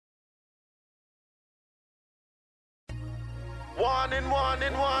Warning,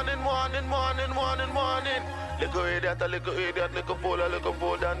 warning, warning, warning, warning, warning, warning. Little idiot, little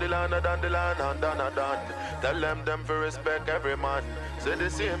fool, dandelion, and dan. Tell them for respect every man. Say the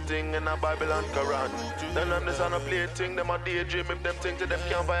same thing in a Bible and Quran. Tell them this on a play thing, them a daydream. If them think that them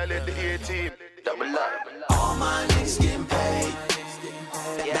can't violate the 18. Double up. All my niggas getting paid.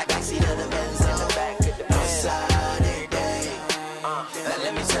 That backseat of the Benz in the back of the Northside every day. Now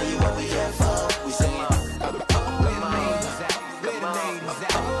let me tell you what we here for. We singing.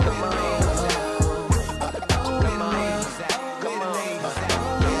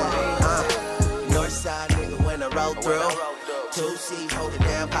 Northside nigga when I roll through. 2C, hold it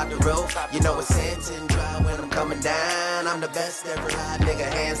down, pop the roof. You know it's sand and dry when I'm coming down. I'm the best ever, hot nigga,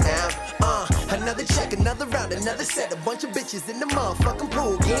 hands down. Another check, another round, another set. A bunch of bitches in the motherfucking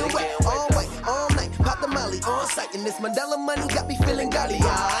pool, getting wet all way, all night. Pop the molly on sight, and this Mandela money got me feeling golly,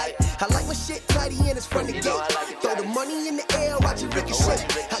 alright. I like my shit tidy and it's from the gate. Throw the money in the air, watch it ricochet.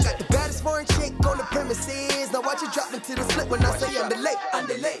 I got the baddest foreign chick on the premises. Now watch it drop into the split when I say underlay,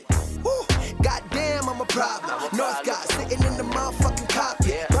 underlay. Woo. Goddamn, I'm a problem. North God sitting in the motherfucking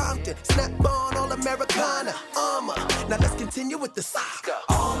cockpit. Brompton, snap on all Americana armor. Now let's continue with the sock.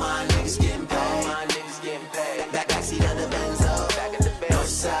 All my niggas getting paid. Backseat of the Benzo.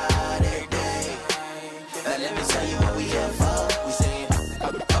 Northside every day. Now let me tell you what we here for. We saying,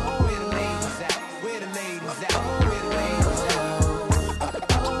 where the ladies at? Where the ladies at? Where the ladies at?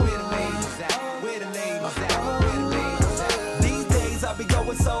 Where the ladies at? Where the ladies at? Where the ladies at? These days I be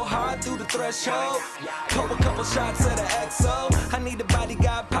going so hard through the threshold. Pull a couple shots of the XO. I need a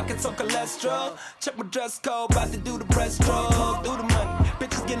bodyguard, pockets on cholesterol. Check my dress code, about to do the breaststroke. Do the money,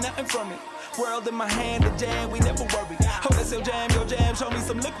 bitches get nothing from me. World in my hand, the jam, we never worry. Hold that your jam, show me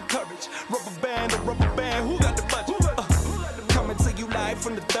some liquid courage. Rubber band, who got the budget? Coming to you live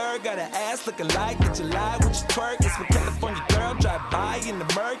from the third, got an ass looking like that you lie with your twerk. It's for California girl, drive by in the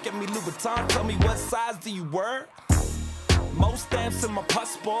Merc, get me Louis Vuitton, tell me what size do you wear? Most stamps in my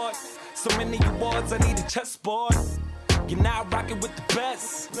passport, so many awards I need a chessboard. You're now rocking with the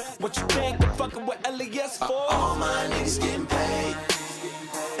best. What you think I'm fucking with L.E.S for? All my niggas getting paid.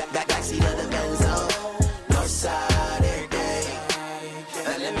 Backseat of the Benzo. Northside every day.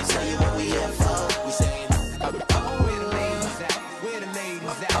 Now let me tell you what we here for. We saying, where the ladies at? Where the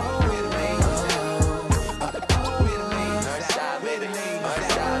ladies at? Where the ladies at? Where the ladies at? Where the ladies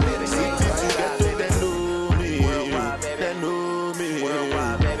at? Where the ladies at? They know me.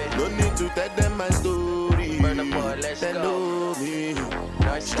 No need to tell them my story. They know me.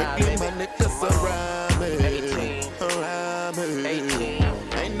 Strictly my niggas around me. Around me.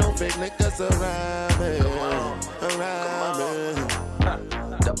 Ain't no fake niggas around me. Around me.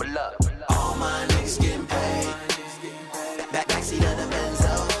 Double up. All my niggas getting paid. Backseat of the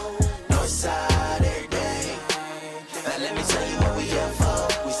Benzo. Northside every day. Now let me tell you what we here for.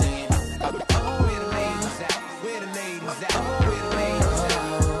 We saying, where the ladies at? Where the ladies at? Where the ladies at?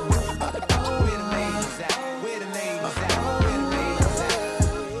 Where the ladies at? Where the ladies at? Where the ladies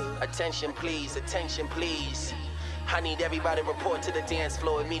at? Attention please, attention please. I need everybody to report to the dance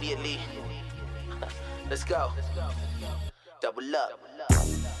floor immediately. Let's go. Double up.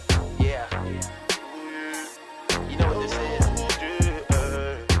 Yeah.